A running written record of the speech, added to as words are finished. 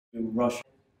Russia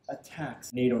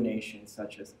attacks NATO nations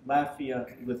such as Latvia,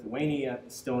 Lithuania,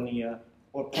 Estonia,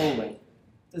 or Poland,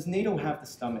 does NATO have the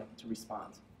stomach to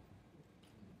respond?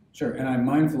 Sure, and I'm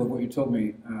mindful of what you told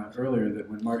me earlier, that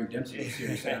when Marty Dempsey was here,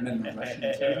 he said I'm in the Russian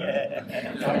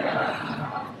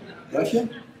Russia?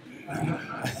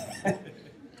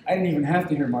 I didn't even have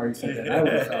to hear Marty say that. I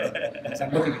would have thought it. So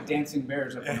I'm looking at dancing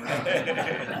bears up in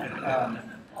the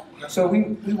So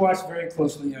we watch very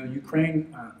closely. You know,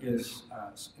 Ukraine is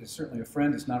certainly a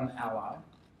friend. It's not an ally.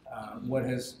 What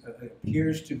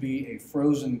appears to be a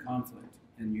frozen conflict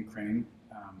in Ukraine,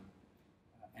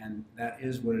 and that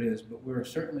is what it is. But we're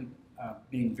certainly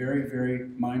being very, very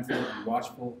mindful and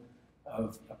watchful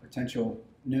of a potential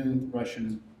new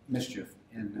Russian mischief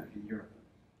in Europe.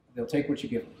 They'll take what you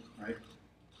give them, right?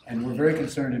 And we're very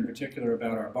concerned in particular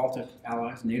about our Baltic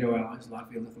allies, NATO allies,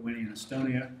 Latvia, Lithuania, and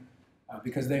Estonia,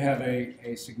 because they have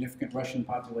a significant Russian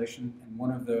population, and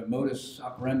one of the modus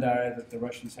operandi that the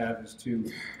Russians have is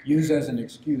to use as an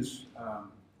excuse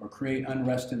or create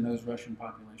unrest in those Russian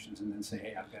populations and then say,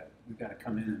 hey, we've got to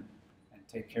come in and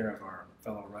take care of our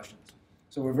fellow Russians.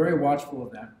 So we're very watchful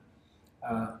of that.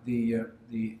 The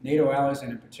NATO allies,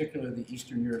 and in particular the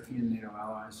Eastern European NATO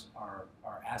allies, are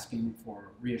asking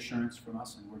for reassurance from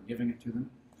us, and we're giving it to them.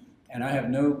 And I have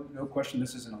no question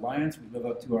this is an alliance. We live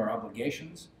up to our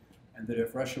obligations, and that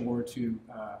if Russia were to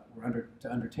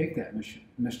undertake that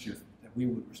mischief, that we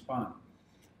would respond.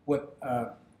 What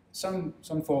some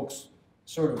folks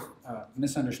sort of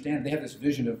misunderstand, they have this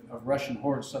vision of Russian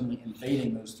hordes suddenly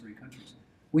invading those three countries.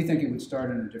 We think it would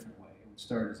start in a different way. It would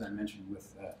start, as I mentioned,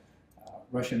 with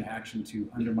Russian action to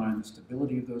undermine the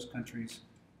stability of those countries,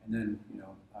 and then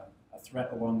a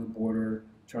threat along the border,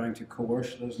 trying to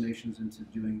coerce those nations into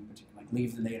doing, like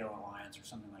leave the NATO alliance or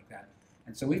something like that.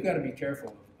 And so we've got to be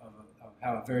careful of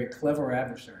how a very clever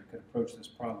adversary could approach this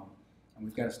problem, and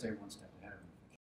we've got to stay one step